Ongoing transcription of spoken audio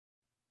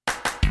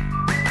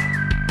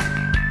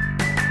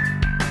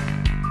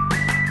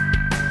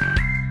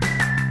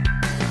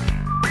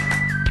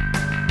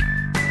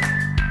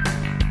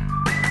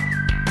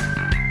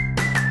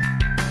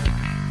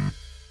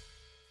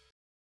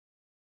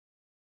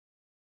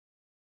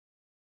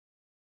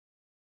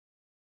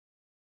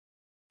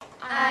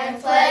I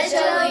pledge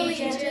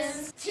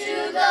allegiance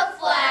to the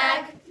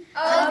flag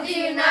of the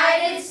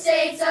United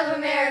States of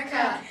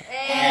America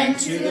and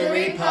to the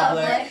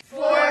republic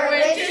for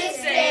which it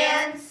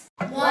stands,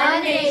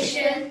 one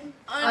nation,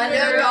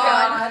 under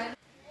God,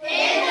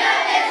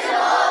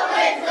 indivisible,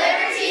 with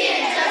liberty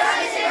and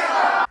justice for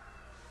all.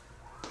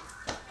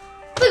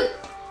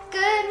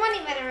 Good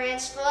morning, Veteran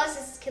Ranch fellows.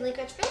 This is Kinley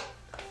Coachman.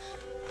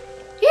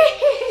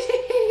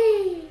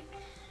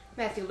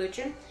 Matthew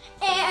Luchin.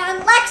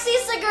 And Lexi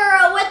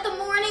Segura with the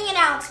morning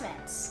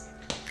announcements.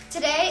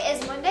 Today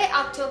is Monday,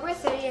 October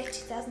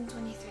 30th,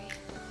 2023.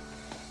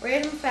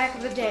 Random fact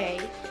of the day.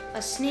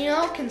 A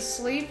snail can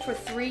sleep for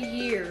 3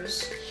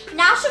 years.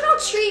 National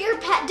Treat Your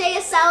Pet Day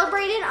is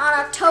celebrated on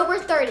October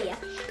 30th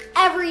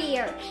every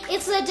year.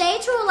 It's the day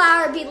to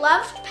allow our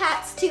beloved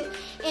pets to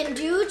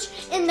indulge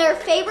in their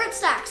favorite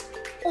snacks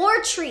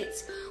or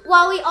treats.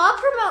 While we all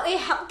promote a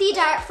healthy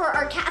diet for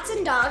our cats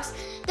and dogs,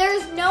 there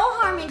is no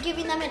harm in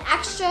giving them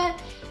extra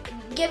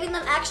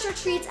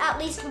treats at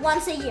least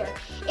once a year.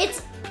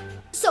 It's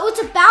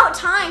about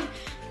time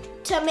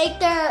to make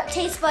their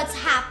taste buds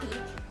happy.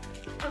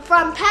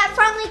 From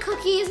pet-friendly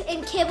cookies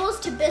and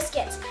kibbles to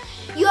biscuits,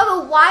 you have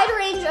a wide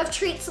range of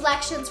treat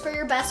selections for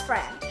your best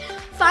friend.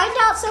 Find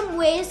out some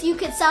ways you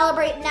could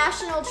celebrate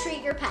National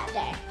Treat Your Pet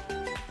Day.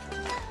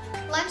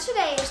 Lunch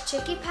today is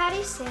chicky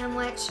patty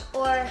sandwich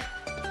or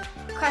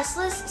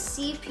crustless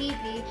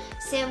CPB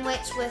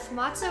sandwich with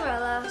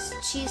mozzarella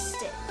cheese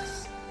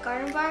sticks,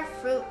 garden bar,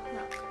 fruit,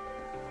 milk.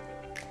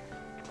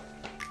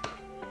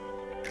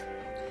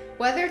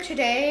 Weather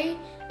today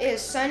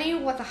is sunny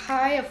with a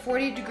high of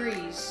 40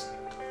 degrees.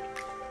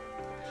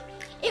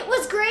 It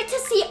was great to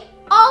see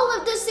all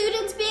of the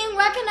students being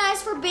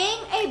recognized for being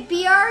a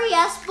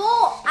BRES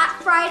Bowl at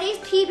Friday's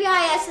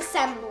PBIS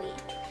Assembly.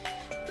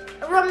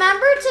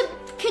 Remember to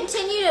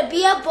continue to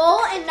be a bull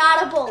and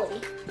not a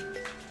bully.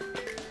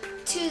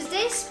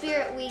 Tuesday,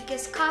 Spirit Week,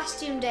 is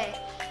Costume Day.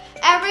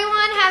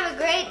 Everyone have a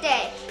great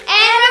day.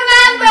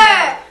 And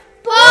remember,